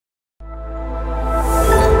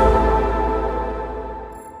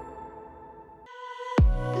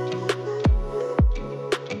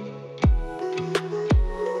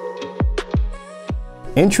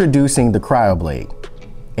Introducing the Cryo-Blade,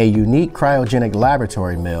 a unique cryogenic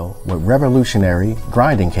laboratory mill with revolutionary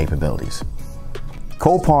grinding capabilities.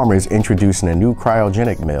 Cole-Parmer is introducing a new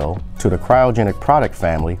cryogenic mill to the cryogenic product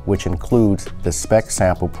family, which includes the Spec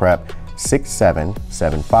Sample Prep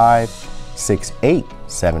 6775,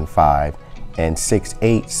 6875, and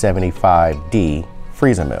 6875D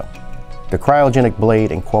freezer mill. The cryogenic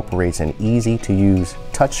blade incorporates an easy-to-use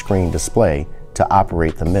touchscreen display to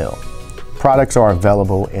operate the mill. Products are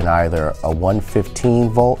available in either a 115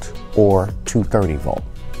 volt or 230 volt.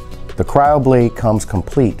 The Cryo-Blade comes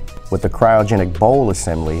complete with the cryogenic bowl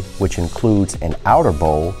assembly, which includes an outer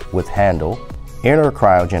bowl with handle, inner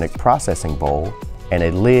cryogenic processing bowl, and a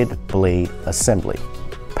lid blade assembly,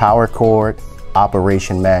 power cord,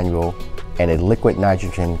 operation manual, and a liquid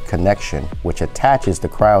nitrogen connection, which attaches the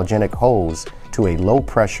cryogenic hose to a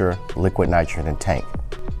low-pressure liquid nitrogen tank,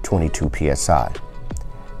 22 psi.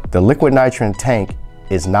 The liquid nitrogen tank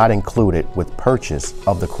is not included with purchase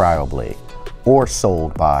of the Cryo-Blade or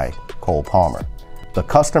sold by Cole-Parmer. The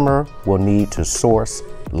customer will need to source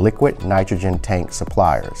liquid nitrogen tank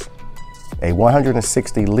suppliers. A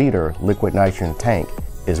 160-liter liquid nitrogen tank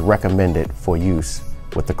is recommended for use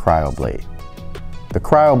with the Cryo-Blade. The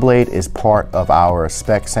Cryo-Blade is part of our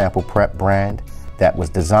Spec Sample Prep brand that was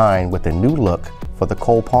designed with a new look for the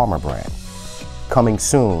Cole-Parmer brand. Coming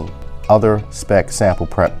soon, other Spec Sample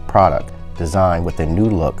Prep product designed with a new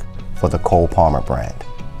look for the Cole-Parmer brand.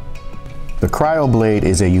 The Cryo-Blade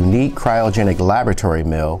is a unique cryogenic laboratory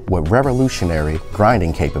mill with revolutionary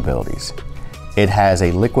grinding capabilities. It has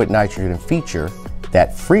a liquid nitrogen feature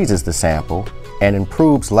that freezes the sample and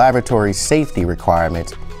improves laboratory safety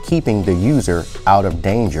requirements, keeping the user out of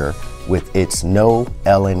danger with its no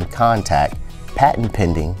LN contact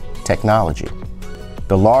patent-pending technology.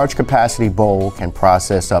 The large capacity bowl can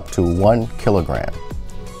process up to 1 kilogram,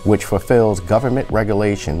 which fulfills government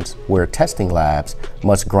regulations where testing labs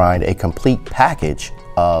must grind a complete package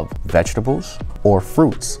of vegetables or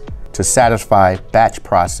fruits to satisfy batch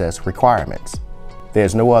process requirements.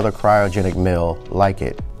 There's no other cryogenic mill like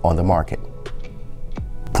it on the market.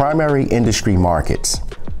 Primary industry markets: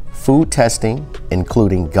 food testing,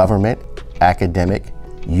 including government, academic,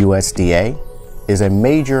 USDA, is a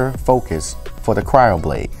major focus for the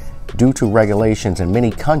Cryo-Blade due to regulations in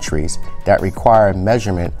many countries that require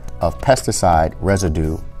measurement of pesticide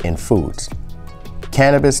residue in foods.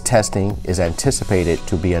 Cannabis testing is anticipated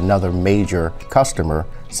to be another major customer,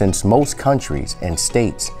 since most countries and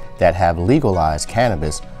states that have legalized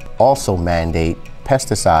cannabis also mandate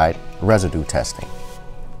pesticide residue testing.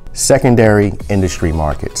 Secondary industry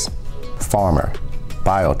markets: pharma,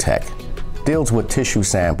 biotech, deals with tissue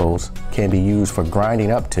samples, can be used for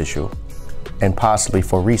grinding up tissue and possibly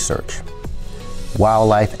for research.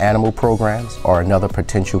 Wildlife animal programs are another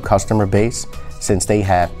potential customer base, since they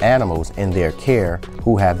have animals in their care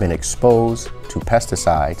who have been exposed to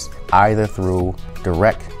pesticides either through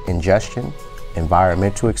direct ingestion,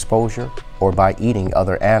 environmental exposure, or by eating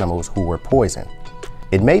other animals who were poisoned.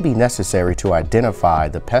 It may be necessary to identify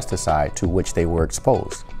the pesticide to which they were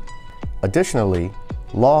exposed. Additionally,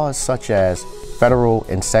 laws such as Federal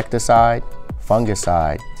Insecticide,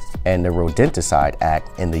 Fungicide, and the Rodenticide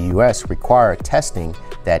Act in the U.S. require testing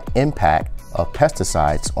that impact of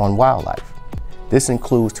pesticides on wildlife. This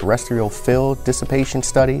includes terrestrial field dissipation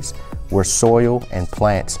studies where soil and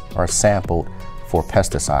plants are sampled for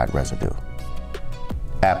pesticide residue.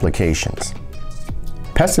 Applications.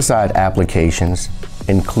 Pesticide applications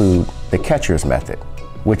include the catcher's method,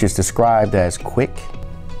 which is described as quick,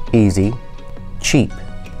 easy, cheap,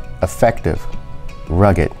 effective,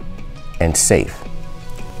 rugged, and safe.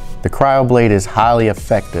 The Cryo-Blade is highly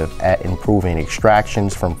effective at improving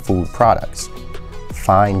extractions from food products.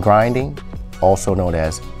 Fine grinding, also known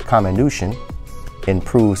as comminution,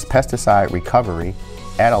 improves pesticide recovery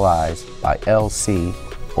analyzed by LC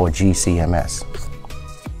or GCMS.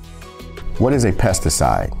 What is a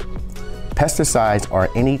pesticide? Pesticides are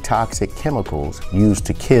any toxic chemicals used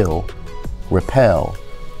to kill, repel,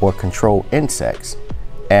 or control insects,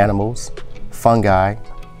 animals, fungi,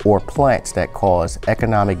 or plants that cause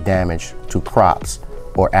economic damage to crops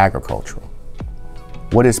or agriculture.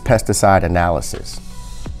 What is pesticide analysis?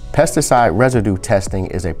 Pesticide residue testing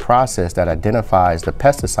is a process that identifies the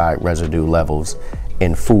pesticide residue levels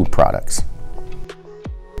in food products.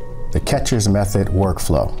 The catcher's method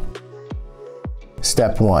workflow.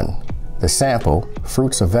 Step 1. The sample,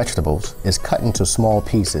 fruits or vegetables, is cut into small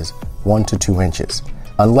pieces 1 to 2 inches.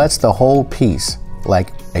 Unless the whole piece,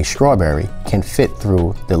 like a strawberry, can fit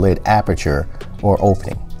through the lid aperture or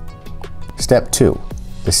opening. Step 2.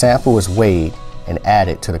 The sample is weighed and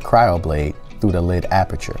added to the Cryo-Blade through the lid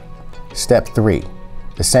aperture. Step 3.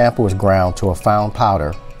 The sample is ground to a fine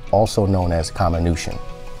powder, also known as comminution.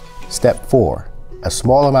 Step 4. A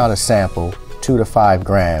small amount of sample, 2 to 5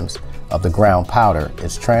 grams, of the ground powder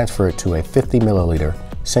is transferred to a 50 milliliter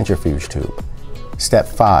centrifuge tube. Step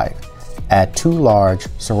 5. Add 2 large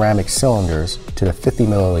ceramic cylinders to the 50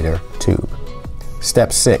 milliliter tube.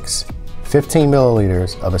 Step 6. 15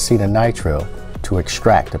 milliliters of acetonitrile to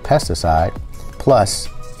extract the pesticide, plus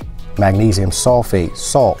magnesium sulfate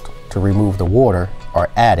salt to remove the water are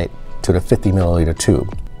added to the 50 milliliter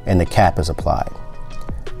tube, and the cap is applied.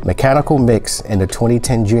 Mechanical mix in the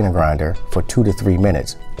 2010 Gina grinder for 2 to 3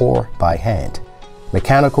 minutes or by hand.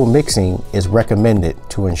 Mechanical mixing is recommended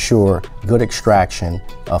to ensure good extraction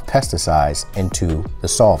of pesticides into the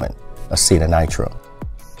solvent, acetonitrile.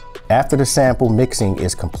 After the sample mixing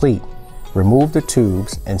is complete, remove the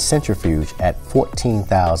tubes and centrifuge at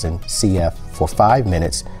 14,000 CF for 5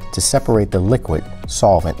 minutes to separate the liquid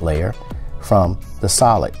solvent layer from the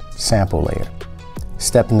solid sample layer.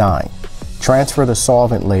 Step 9. Transfer the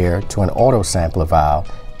solvent layer to an auto-sampler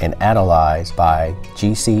valve and analyze by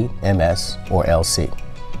GC-MS or LC.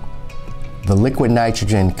 The liquid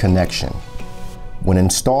nitrogen connection. When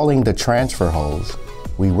installing the transfer hose,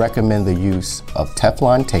 we recommend the use of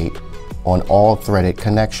Teflon tape on all threaded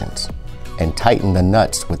connections and tighten the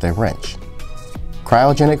nuts with a wrench.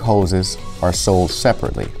 Cryogenic hoses are sold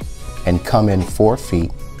separately and come in 4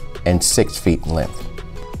 feet and 6 feet in length.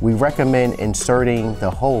 We recommend inserting the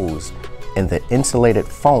hose in the insulated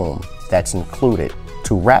foam that's included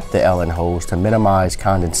to wrap the Allen hose to minimize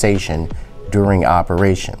condensation during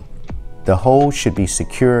operation. The hose should be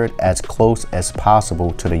secured as close as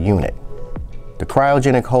possible to the unit. The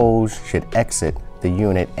cryogenic hose should exit the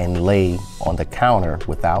unit and lay on the counter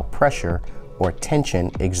without pressure or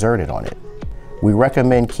tension exerted on it. We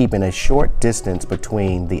recommend keeping a short distance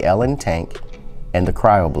between the Allen tank and the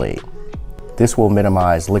Cryo-Blade. This will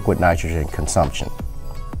minimize liquid nitrogen consumption.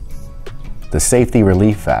 The safety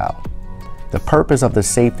relief valve. The purpose of the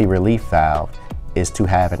safety relief valve is to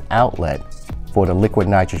have an outlet for the liquid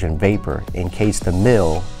nitrogen vapor in case the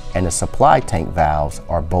mill and the supply tank valves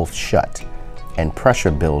are both shut and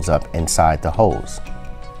pressure builds up inside the hose.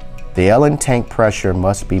 The Allen tank pressure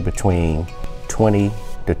must be between 20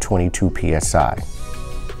 to 22 psi.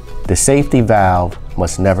 The safety valve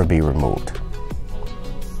must never be removed.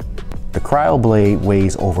 The Cryo-Blade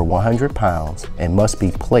weighs over 100 pounds and must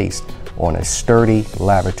be placed on a sturdy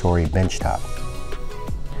laboratory benchtop.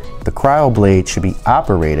 The Cryo-Blade should be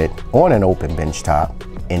operated on an open benchtop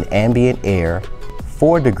in ambient air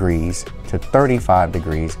 4 degrees to 35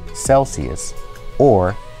 degrees Celsius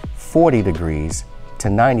or 40 degrees to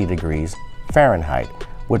 90 degrees Fahrenheit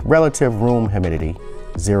with relative room humidity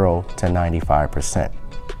 0 to 95%.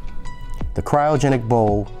 The cryogenic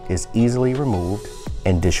bowl is easily removed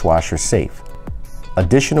and dishwasher safe.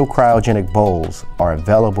 Additional cryogenic bowls are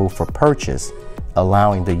available for purchase,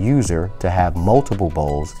 allowing the user to have multiple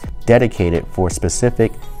bowls dedicated for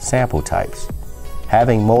specific sample types.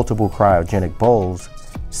 Having multiple cryogenic bowls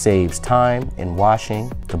saves time in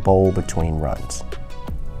washing the bowl between runs.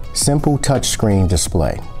 Simple touchscreen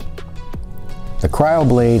display. The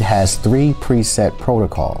Cryo-Blade has 3 preset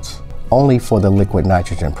protocols, only for the liquid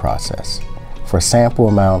nitrogen process, for sample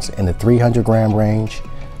amounts in the 300 gram range,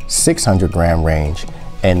 600 gram range,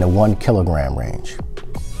 and the 1 kilogram range.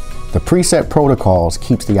 The preset protocols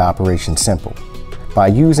keeps the operation simple. By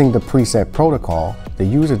using the preset protocol, the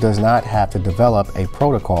user does not have to develop a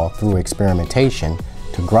protocol through experimentation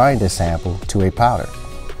to grind a sample to a powder.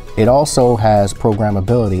 It also has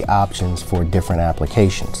programmability options for different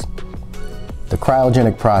applications. The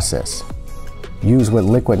cryogenic process, used with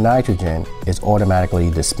liquid nitrogen, is automatically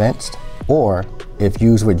dispensed, or if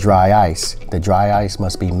used with dry ice, the dry ice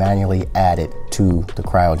must be manually added to the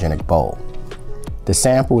cryogenic bowl. The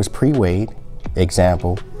sample is pre-weighed,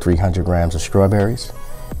 example 300 grams of strawberries,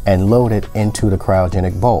 and loaded into the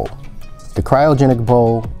cryogenic bowl. The cryogenic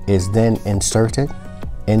bowl is then inserted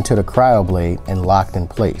into the Cryo-Blade and locked in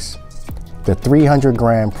place. The 300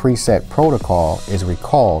 gram preset protocol is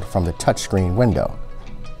recalled from the touchscreen window.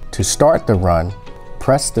 To start the run,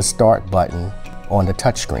 press the start button on the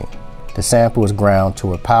touchscreen. The sample is ground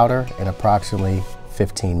to a powder in approximately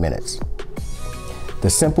 15 minutes. The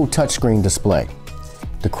simple touchscreen display.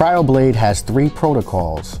 The Cryo-Blade has 3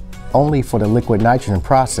 protocols only for the liquid nitrogen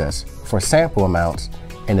process for sample amounts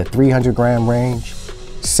in the 300 gram range,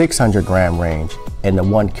 600 gram range, and the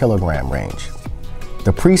 1 kilogram range.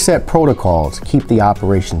 The preset protocols keep the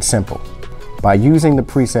operation simple. By using the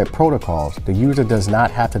preset protocols, the user does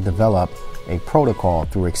not have to develop a protocol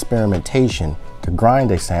through experimentation to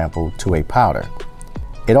grind a sample to a powder.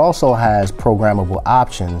 It also has programmable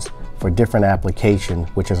options for different application,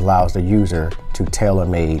 which allows the user to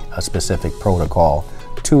tailor-made a specific protocol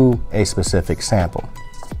to a specific sample.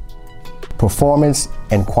 Performance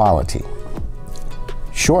and quality.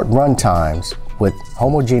 Short run times with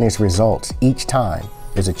homogeneous results each time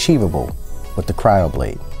is achievable with the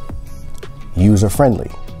Cryo-Blade. User-friendly.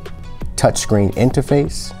 Touchscreen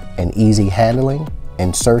interface and easy handling,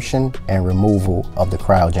 insertion, and removal of the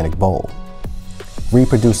cryogenic bowl.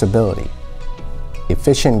 Reproducibility.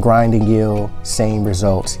 Efficient grinding yield, same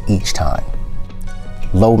results each time.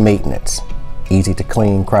 Low maintenance. Easy to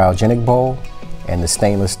clean cryogenic bowl and the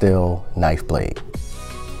stainless steel knife blade.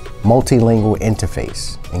 Multilingual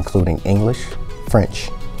interface, including English, French,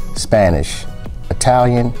 Spanish,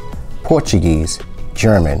 Italian, Portuguese,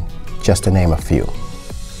 German, just to name a few.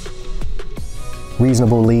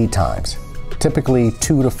 Reasonable lead times. Typically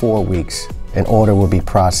 2 to 4 weeks, an order will be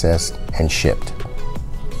processed and shipped.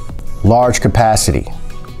 Large capacity.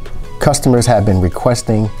 Customers have been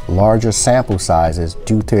requesting larger sample sizes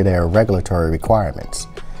due to their regulatory requirements.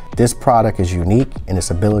 This product is unique in its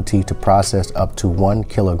ability to process up to 1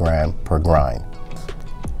 kilogram per grind.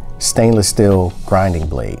 Stainless steel grinding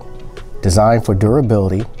blade. Designed for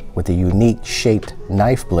durability with a unique shaped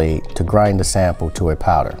knife blade to grind the sample to a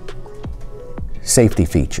powder. Safety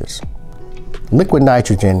features. Liquid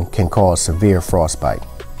nitrogen can cause severe frostbite.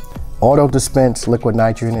 Auto-dispense liquid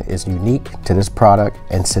nitrogen is unique to this product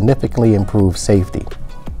and significantly improves safety.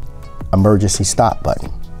 Emergency stop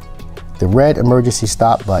button. The red emergency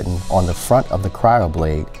stop button on the front of the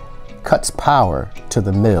Cryo-Blade cuts power to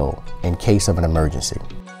the mill in case of an emergency.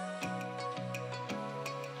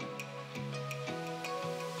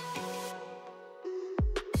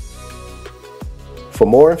 For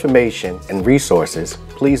more information and resources,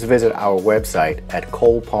 please visit our website at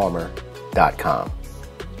Cole-Parmer.com.